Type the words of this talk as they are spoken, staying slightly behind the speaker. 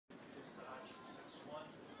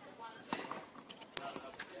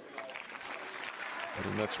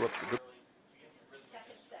And that's what the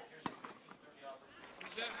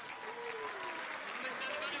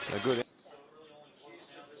so good.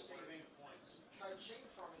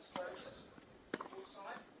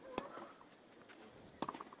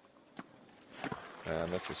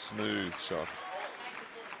 And that's a smooth shot.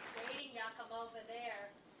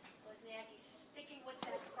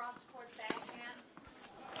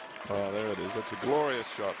 Oh, there it is. That's a glorious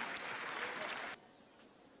shot.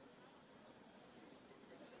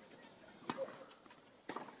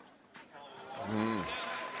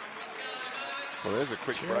 Well, there's a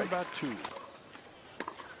quick break. About two.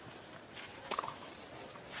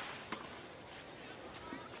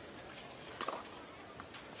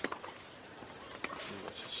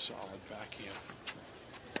 That's a solid backhand.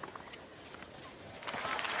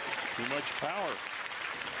 Too much power.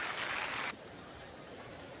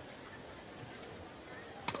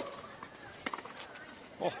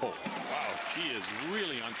 Oh, wow. She is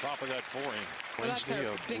really on top of that forehand. Well, Wednesday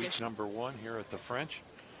of week number 1 here at the French.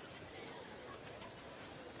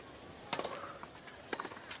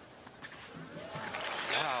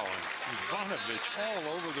 Wow. Ivanovic all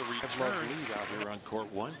over the return lead out here on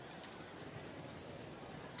court 1.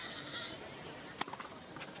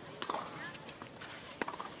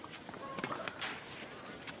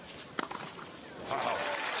 Wow.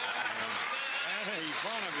 And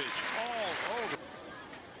Ivanovic all over.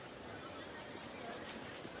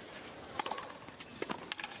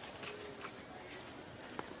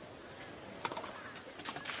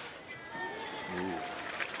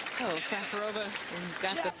 Oh, Safarova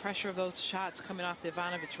got the pressure of those shots coming off the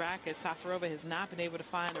Ivanovic racket. Safarova has not been able to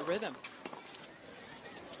find a rhythm.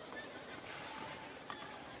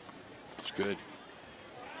 It's good.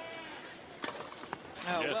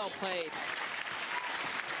 Oh, yes. Well played.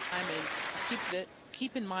 I mean,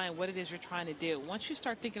 keep in mind what it is you're trying to do. Once you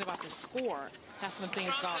start thinking about the score, that's when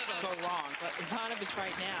things go wrong. But Ivanovic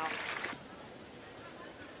right now.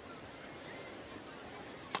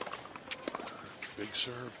 Big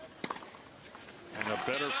serve. And a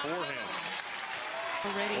better forehand.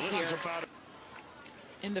 Already here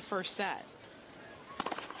in the first set.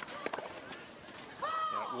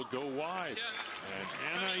 That will go wide. And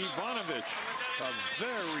Anna Ivanovic, a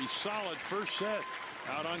very solid first set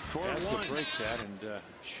out on court 1. That's the break, Cat, and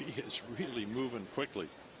she is really moving quickly.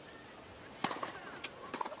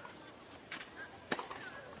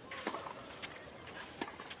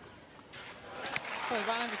 Well,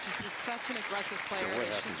 Ivanovic is just such an aggressive player. What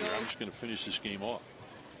happens here? I'm just going to finish this game off.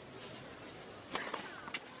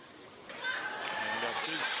 And a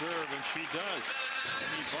big serve, and she does.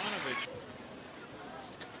 And Ivanovic.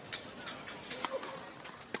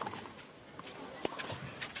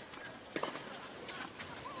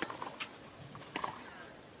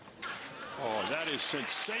 Oh, that is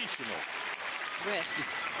sensational. Wrist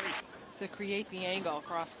to create the angle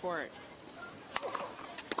across court.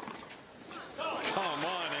 Come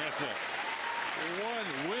on, Anna.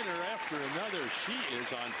 One winner after another. She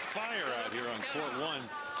is on fire out here on court 1.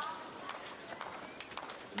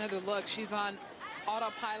 Another look. She's on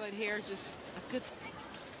autopilot here. Just a good.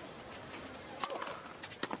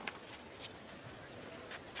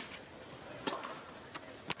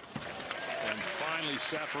 And finally,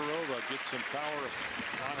 Safarova gets some power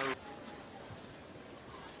on her.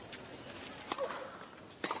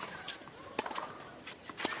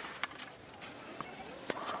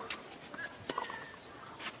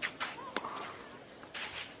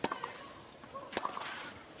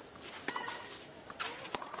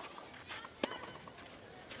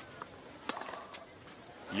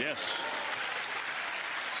 Yes.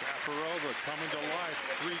 Safarova coming to life.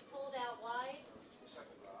 Pulled out wide.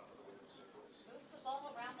 Moves the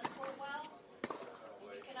ball around the court well.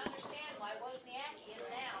 And you can understand why Wozniacki is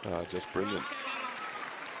now. Oh, just brilliant.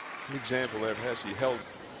 An example there of how she held.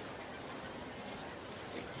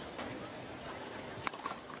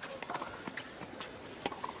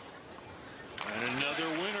 And another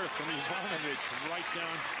winner from Ivanovic right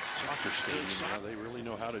down soccer stadium. Now they really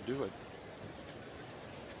know how to do it.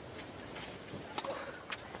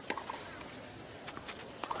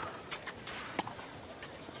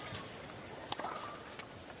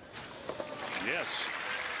 Yes.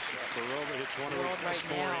 Safarova hits one of her right best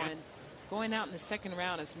now, forehand. and going out in the second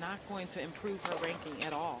round is not going to improve her ranking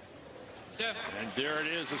at all. And there it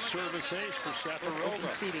is, a service ace for Safarova.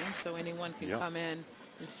 Seating, so anyone can come in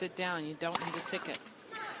and sit down. You don't need a ticket.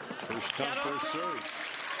 First come, first serve.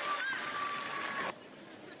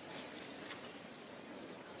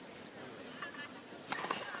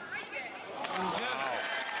 Wow.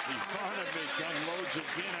 Ivanovic unloads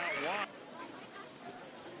again out wide.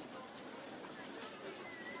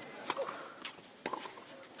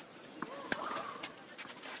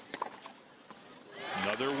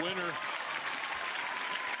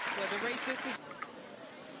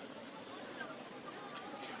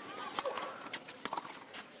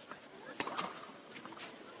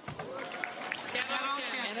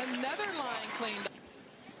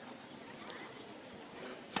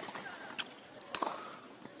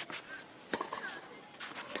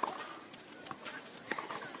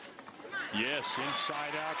 Yes,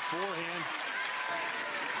 inside out forehand.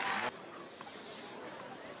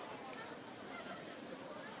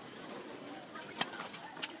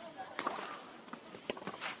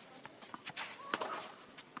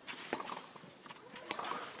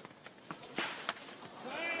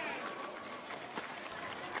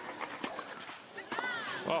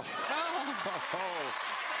 Oh. Oh.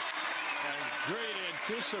 And great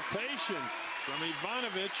anticipation from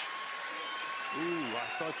Ivanovic. Ooh, I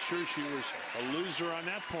thought sure she was a loser on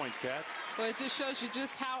that point, Kat. Well, it just shows you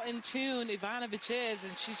just how in tune Ivanovic is,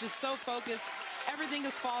 and she's just so focused. Everything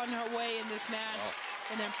is falling her way in this match.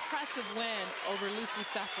 Oh. An impressive win over Lucie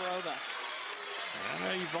Safarova.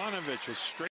 Anna Ivanovic is straight.